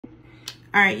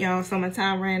All right, y'all, so my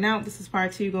time ran out. This is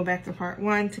part 2. Go back to part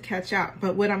 1 to catch up.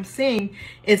 But what I'm seeing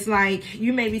is like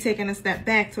you may be taking a step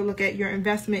back to look at your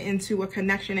investment into a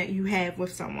connection that you have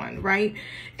with someone, right?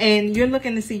 And you're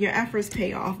looking to see your efforts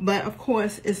pay off. But of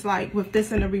course, it's like with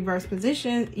this in a reverse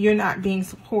position, you're not being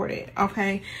supported,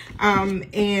 okay?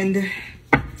 And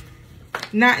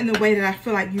not in the way that I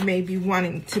feel like you may be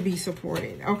wanting to be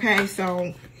supported, okay?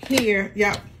 So here,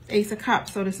 yep, Ace of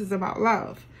Cups. So this is about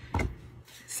love.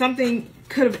 Something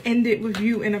could have ended with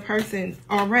you and a person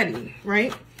already,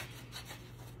 right?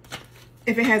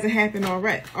 If it hasn't happened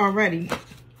already.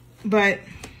 But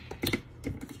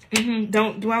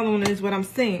don't dwell on it is what I'm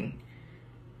seeing.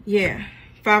 Yeah.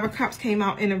 5 of Cups came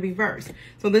out in a reverse.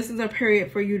 So this is a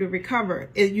period for you to recover.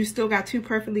 You still got 2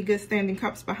 perfectly good standing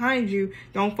cups behind you.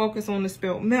 Don't focus on the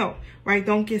spilled milk, right?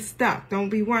 Don't get stuck. Don't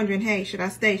be wondering, hey, should I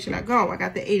stay? Should I go? I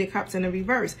got the 8 of Cups in a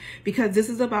reverse because this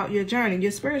is about your journey, your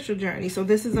spiritual journey. So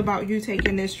this is about you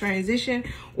taking this transition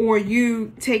or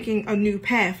you taking a new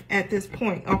path at this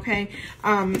point, okay?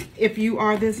 If you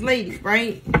are this lady,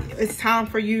 right? It's time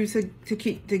for you to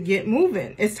get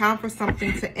moving. It's time for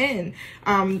something to end.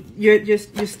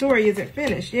 Your story isn't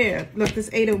finished. Yeah, look, this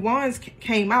 8 of Wands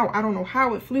came out. I don't know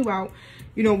how it flew out,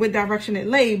 you know, what direction it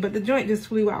lay, but the joint just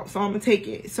flew out. So I'm going to take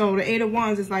it. So the 8 of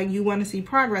Wands is like you want to see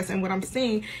progress. And what I'm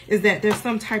seeing is that there's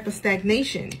some type of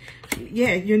stagnation.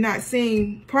 Yeah, you're not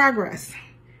seeing progress.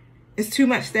 It's too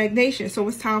much stagnation. So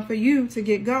it's time for you to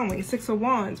get going. 6 of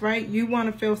Wands, right? You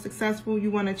want to feel successful. You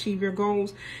want to achieve your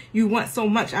goals. You want so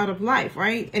much out of life,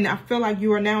 right? And I feel like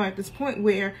you are now at this point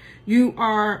where you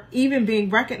are even being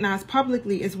recognized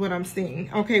publicly is what I'm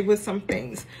seeing, okay, with some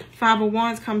things. 5 of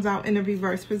Wands comes out in a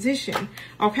reverse position,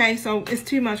 okay? So it's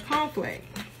too much conflict.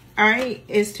 All right,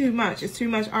 it's too much. It's too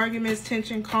much arguments,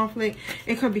 tension, conflict.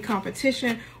 It could be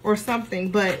competition or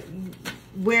something, but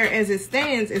whereas it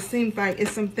stands, it seems like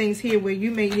it's some things here where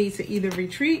you may need to either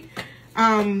retreat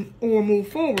or move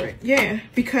forward. Yeah,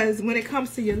 because when it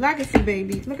comes to your legacy,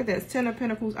 baby, look at this. 10 of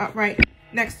Pentacles upright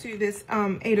next to this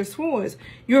 8 of Swords.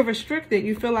 You're restricted.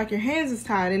 You feel like your hands is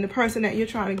tied, and the person that you're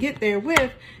trying to get there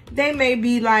with, they may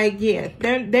be like, yeah,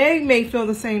 they may feel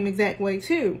the same exact way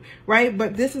too, right?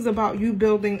 But this is about you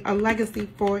building a legacy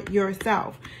for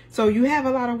yourself. So you have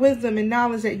a lot of wisdom and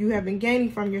knowledge that you have been gaining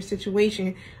from your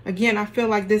situation. Again, I feel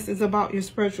like this is about your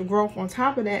spiritual growth on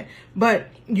top of that, but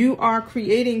you are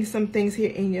creating some things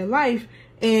here in your life.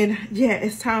 And yeah,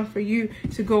 it's time for you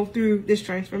to go through this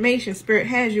transformation. Spirit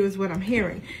has you is what I'm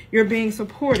hearing. You're being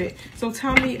supported. So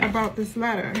tell me about this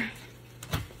letter.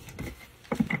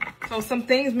 So some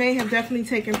things may have definitely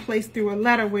taken place through a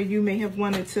letter where you may have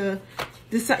wanted to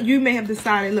decide. You may have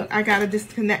decided, look, I got to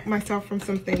disconnect myself from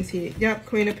some things here. Yep,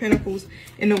 Queen of Pentacles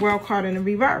in the World card in the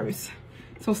reverse.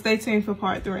 So stay tuned for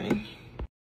part 3.